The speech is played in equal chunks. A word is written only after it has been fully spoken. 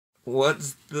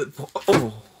What's the...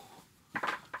 Oh!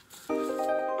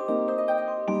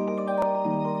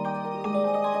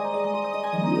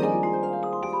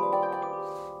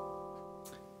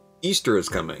 Easter is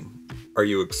coming. Are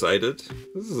you excited?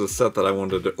 This is a set that I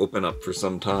wanted to open up for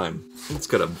some time. It's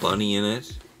got a bunny in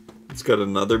it. It's got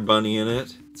another bunny in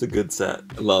it. It's a good set.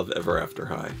 I love Ever After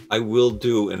High. I will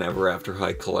do an Ever After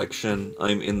High collection.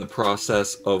 I'm in the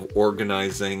process of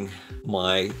organizing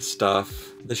my stuff.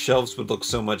 The shelves would look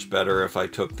so much better if I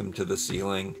took them to the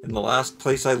ceiling. In the last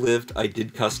place I lived, I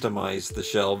did customize the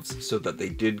shelves so that they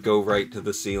did go right to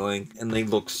the ceiling, and they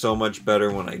look so much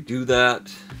better when I do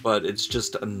that, but it's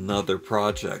just another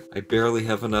project. I barely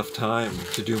have enough time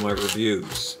to do my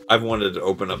reviews. I've wanted to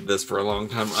open up this for a long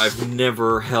time. I've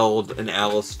never held an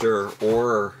Alistair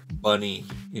or bunny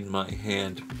in my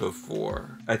hand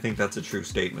before. I think that's a true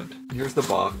statement. Here's the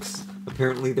box.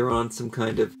 Apparently they're on some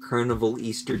kind of Carnival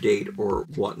Easter date or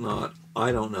whatnot.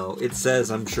 I don't know. It says,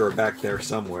 I'm sure, back there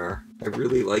somewhere. I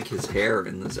really like his hair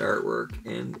in this artwork,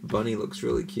 and Bunny looks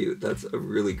really cute. That's a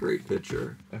really great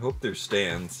picture. I hope there's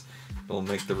stands. It'll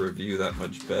make the review that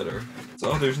much better.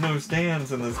 Oh, there's no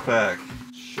stands in this pack.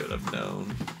 Should have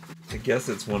known. I guess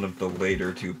it's one of the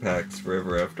later 2 packs for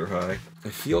Ever After High. I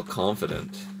feel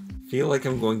confident. Feel like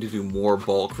I'm going to do more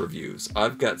bulk reviews.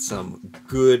 I've got some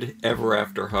good Ever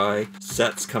After High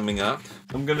sets coming up.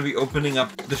 I'm going to be opening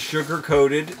up the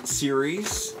sugar-coated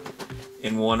series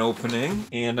in one opening,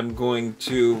 and I'm going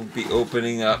to be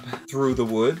opening up Through the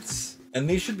Woods, and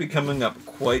these should be coming up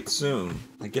quite soon.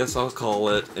 I guess I'll call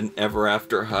it an Ever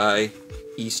After High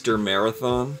Easter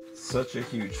Marathon. Such a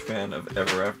huge fan of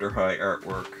Ever After High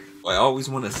artwork. I always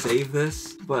want to save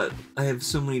this, but I have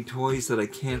so many toys that I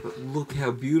can't, but look how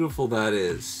beautiful that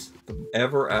is. The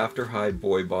Ever After High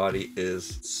boy body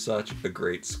is such a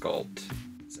great sculpt.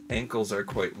 His ankles are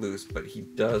quite loose, but he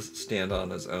does stand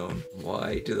on his own.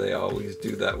 Why do they always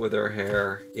do that with our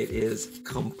hair? It is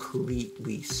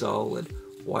completely solid.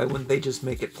 Why wouldn't they just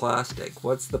make it plastic?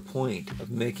 What's the point of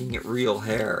making it real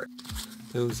hair?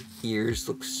 Those ears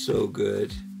look so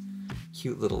good.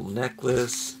 Cute little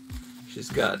necklace. She's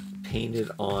got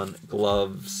painted on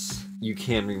gloves. You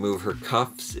can remove her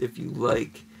cuffs if you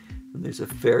like. And there's a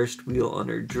Ferris wheel on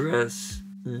her dress.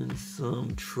 And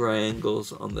some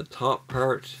triangles on the top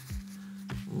part.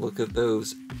 Look at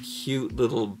those cute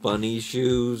little bunny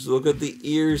shoes. Look at the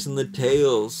ears and the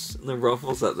tails and the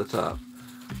ruffles at the top.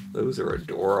 Those are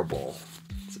adorable.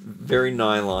 It's a very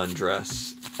nylon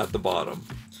dress at the bottom.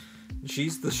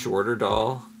 She's the shorter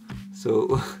doll,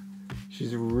 so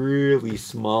she's really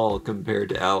small compared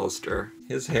to Alistair.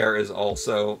 His hair is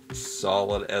also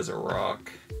solid as a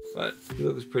rock, but he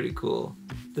looks pretty cool.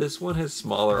 This one has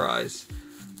smaller eyes,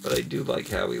 but I do like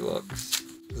how he looks.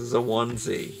 This is a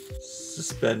onesie.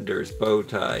 Suspenders, bow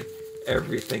tie,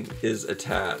 everything is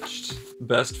attached.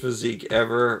 Best physique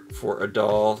ever for a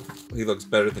doll. He looks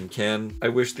better than Ken. I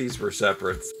wish these were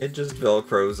separate. It just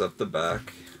velcros up the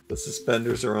back. The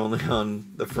suspenders are only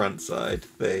on the front side.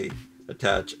 They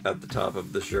attach at the top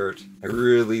of the shirt. I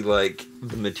really like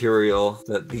the material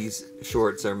that these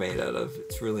shorts are made out of.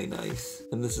 It's really nice.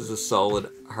 And this is a solid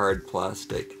hard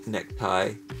plastic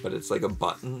necktie, but it's like a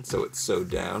button, so it's sewed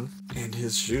down. And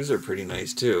his shoes are pretty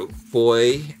nice too.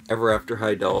 Boy, Ever After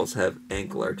High dolls have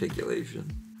ankle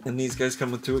articulation. And these guys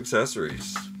come with 2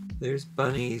 accessories. There's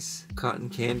Bunny's cotton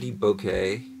candy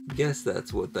bouquet. Guess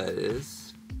that's what that is.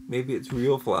 Maybe it's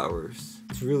real flowers.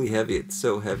 It's really heavy. It's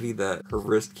so heavy that her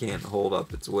wrist can't hold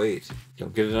up its weight.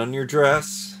 Don't get it on your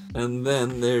dress. And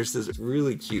then there's this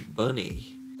really cute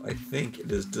bunny. I think it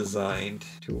is designed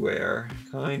to wear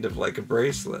kind of like a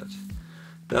bracelet.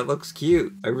 That looks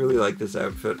cute. I really like this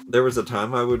outfit. There was a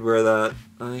time I would wear that.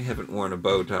 I haven't worn a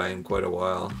bow tie in quite a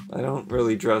while. I don't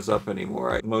really dress up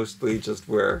anymore. I mostly just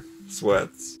wear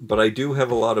sweats. But I do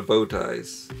have a lot of bow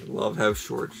ties. I love how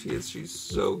short she is. She's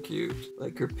so cute.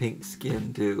 Like her pink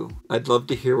skin too. I'd love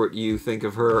to hear what you think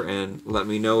of her, and let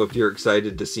me know if you're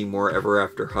excited to see more Ever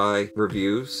After High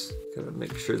reviews. Gotta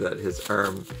make sure that his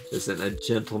arm is in a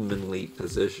gentlemanly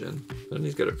position. And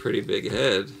he's got a pretty big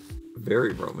head.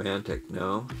 Very romantic,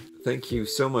 no? Thank you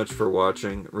so much for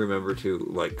watching. Remember to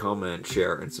like, comment,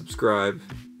 share, and subscribe.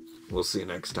 We'll see you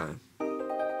next time.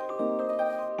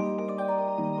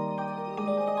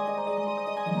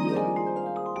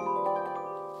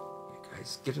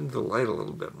 Guys, get into the light a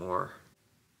little bit more.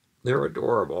 They're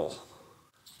adorable.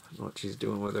 I don't know what she's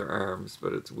doing with her arms,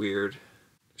 but it's weird.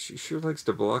 She sure likes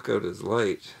to block out his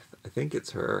light. I think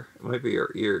it's her. It might be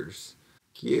her ears.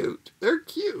 Cute. They're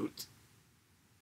cute.